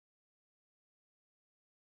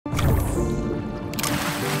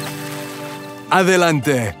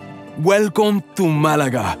Adelante. Welcome to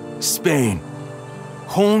Malaga, Spain.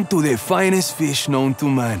 Home to the finest fish known to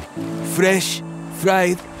man. Fresh,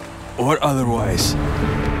 fried, or otherwise.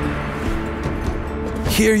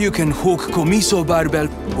 Here you can hook comiso barbel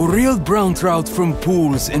or real brown trout from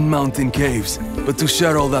pools and mountain caves. But to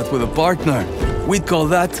share all that with a partner, we'd call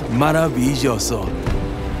that maravilloso.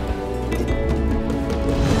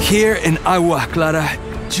 Here in Agua Clara,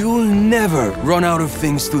 you'll never run out of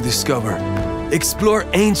things to discover. Explore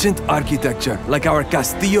ancient architecture like our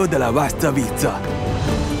Castillo de la Vasta Vista,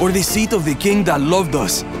 or the seat of the king that loved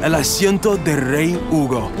us, El Asiento de Rey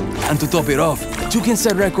Hugo. And to top it off, you can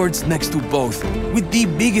set records next to both, with the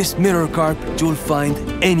biggest mirror carp you'll find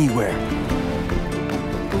anywhere.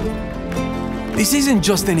 This isn't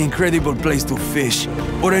just an incredible place to fish,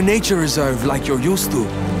 or a nature reserve like you're used to.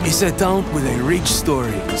 It's a town with a rich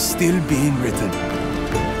story still being written.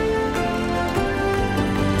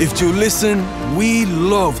 If you listen, we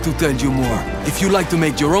love to tell you more. If you like to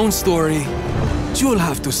make your own story, you'll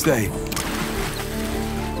have to stay.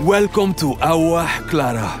 Welcome to Agua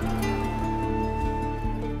Clara.